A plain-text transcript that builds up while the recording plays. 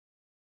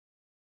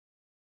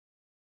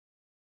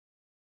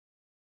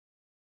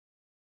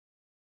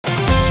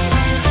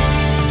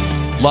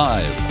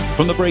Live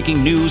from the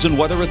Breaking News and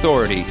Weather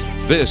Authority,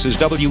 this is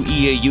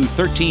WEAU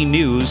 13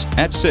 News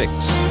at 6.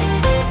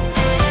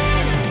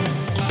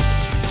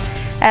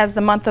 As the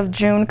month of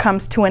June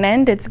comes to an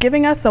end, it's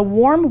giving us a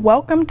warm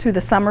welcome to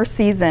the summer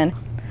season.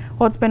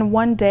 Well, it's been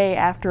one day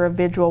after a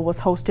vigil was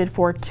hosted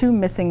for two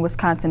missing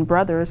Wisconsin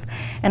brothers,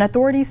 and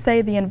authorities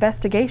say the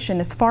investigation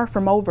is far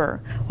from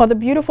over. While the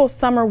beautiful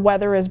summer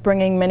weather is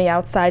bringing many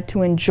outside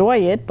to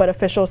enjoy it, but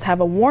officials have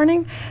a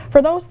warning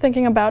for those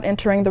thinking about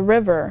entering the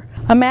river.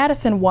 A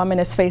Madison woman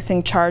is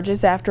facing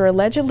charges after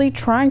allegedly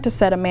trying to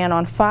set a man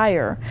on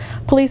fire.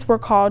 Police were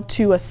called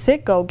to a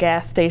Citgo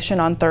gas station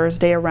on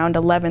Thursday around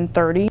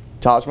 11:30.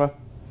 Tajma.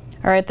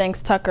 All right,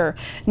 thanks, Tucker.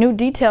 New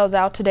details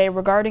out today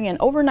regarding an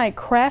overnight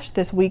crash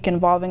this week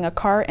involving a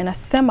car and a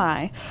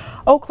semi.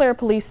 Eau Claire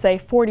police say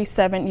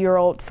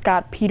 47-year-old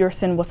Scott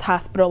Peterson was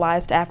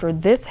hospitalized after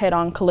this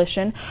head-on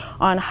collision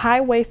on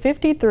Highway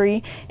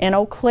 53 in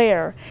Eau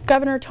Claire.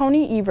 Governor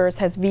Tony Evers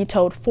has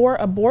vetoed 4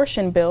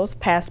 abortion bills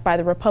passed by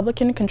the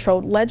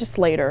Republican-controlled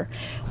legislature.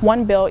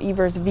 One bill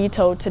Evers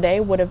vetoed today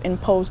would have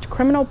imposed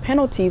criminal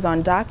penalties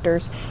on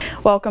doctors.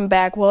 Welcome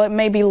back. Well, it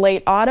may be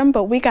late autumn,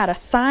 but we got a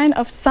sign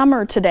of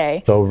summer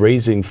today. So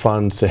raising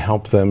funds to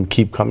help them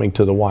keep coming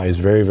to the Y is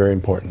very, very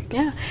important.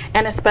 Yeah,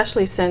 and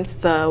especially since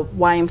the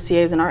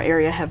YMCA's in our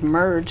area have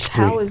merged,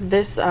 how is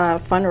this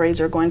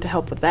fundraiser going to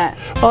help with that?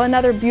 Well,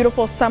 another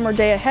beautiful summer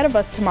day ahead of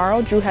us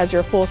tomorrow. Drew has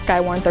your full Sky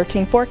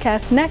 113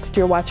 forecast next.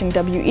 You're watching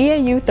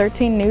WEAU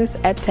 13 News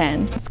at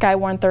 10. Sky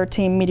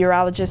 113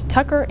 meteorologist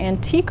Tucker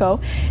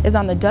Antico is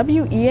on the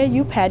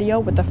WEAU patio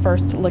with the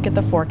first look at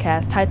the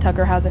forecast. Hi,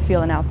 Tucker. How's it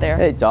feeling out there?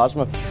 Hey,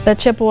 Tajma. The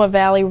Chippewa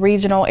Valley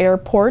Regional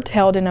Airport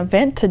held an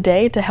event today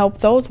to help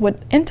those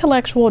with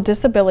intellectual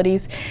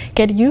disabilities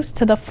get used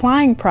to the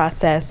flying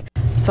process.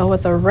 So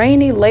with a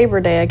rainy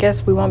Labor Day, I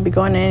guess we won't be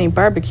going to any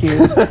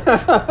barbecues.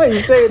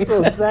 You say it's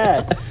so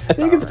sad.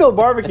 You can still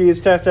barbecue, you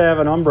just have to have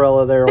an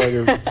umbrella there while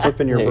you're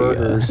flipping your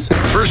burgers.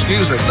 First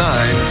News at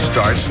 9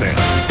 starts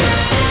now.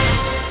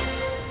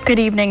 Good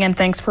evening and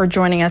thanks for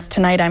joining us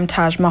tonight. I'm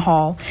Tajma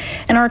Hall.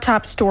 In our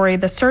top story,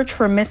 the search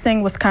for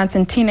missing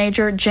Wisconsin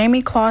teenager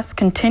Jamie Kloss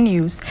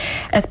continues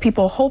as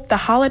people hope the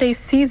holiday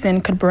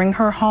season could bring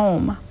her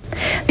home.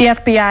 The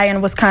FBI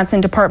and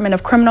Wisconsin Department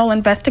of Criminal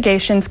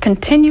Investigations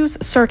continues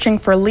searching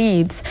for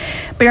leads.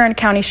 Barron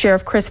County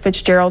Sheriff Chris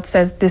Fitzgerald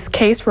says this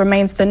case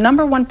remains the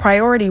 #1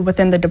 priority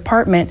within the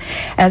department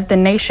as the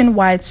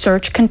nationwide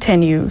search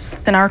continues.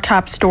 In our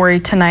top story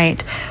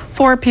tonight,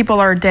 4 people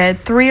are dead,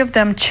 3 of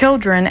them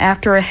children,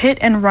 after a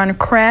hit-and-run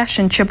crash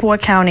in Chippewa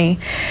County.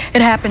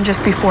 It happened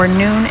just before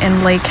noon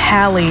in Lake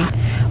Hallie.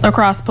 La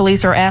Crosse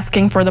police are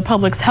asking for the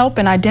public's help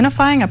in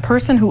identifying a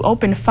person who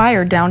opened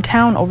fire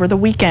downtown over the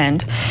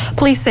weekend.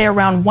 Police say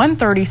around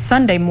 1:30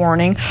 Sunday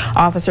morning,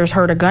 officers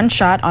heard a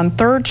gunshot on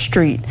 3rd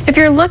Street. If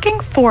you're looking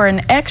for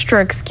an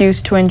extra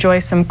excuse to enjoy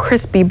some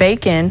crispy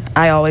bacon,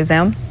 I always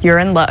am, you're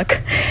in luck.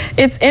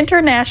 It's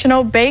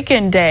International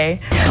Bacon Day.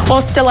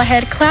 Well, still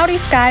ahead, cloudy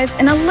skies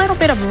and a little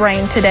bit of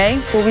rain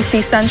today. Will we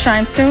see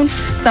sunshine soon?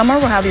 Summer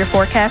will have your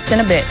forecast in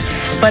a bit.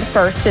 But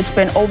first, it's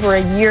been over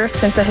a year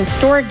since a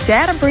historic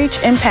data breach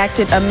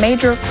impacted a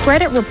major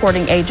credit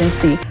reporting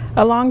agency.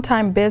 A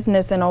longtime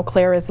business in Eau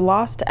Claire is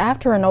lost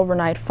after an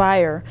overnight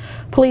fire.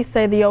 Police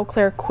say the Eau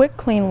Claire Quick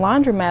Clean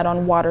laundromat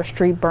on Water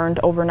Street burned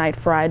overnight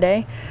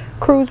Friday.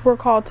 Crews were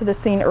called to the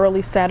scene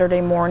early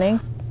Saturday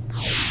morning.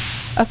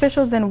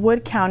 Officials in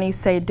Wood County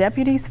say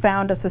deputies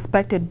found a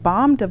suspected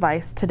bomb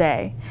device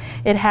today.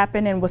 It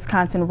happened in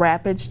Wisconsin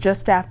Rapids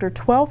just after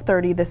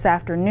 12:30 this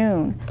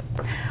afternoon.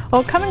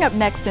 Well, coming up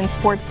next in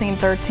Sports Scene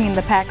 13,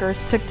 the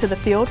Packers took to the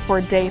field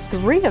for day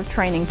 3 of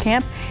training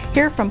camp.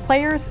 Hear from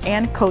players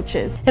and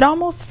coaches. It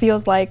almost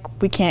feels like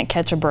we can't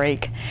catch a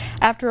break.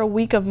 After a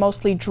week of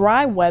mostly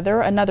dry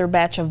weather, another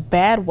batch of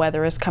bad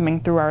weather is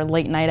coming through our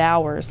late night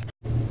hours.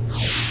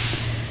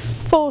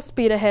 Full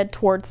speed ahead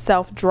towards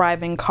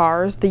self-driving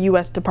cars, the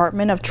U.S.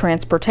 Department of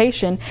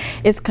Transportation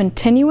is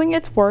continuing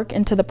its work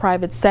into the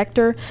private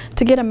sector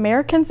to get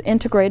Americans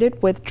integrated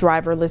with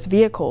driverless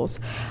vehicles.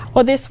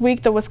 Well, this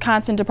week, the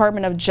Wisconsin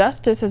Department of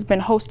Justice has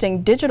been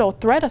hosting digital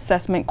threat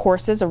assessment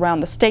courses around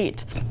the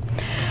state.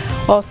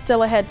 Well,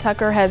 still ahead,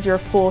 Tucker has your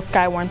full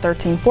Sky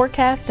 113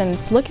 forecast, and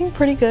it's looking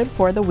pretty good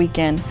for the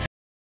weekend.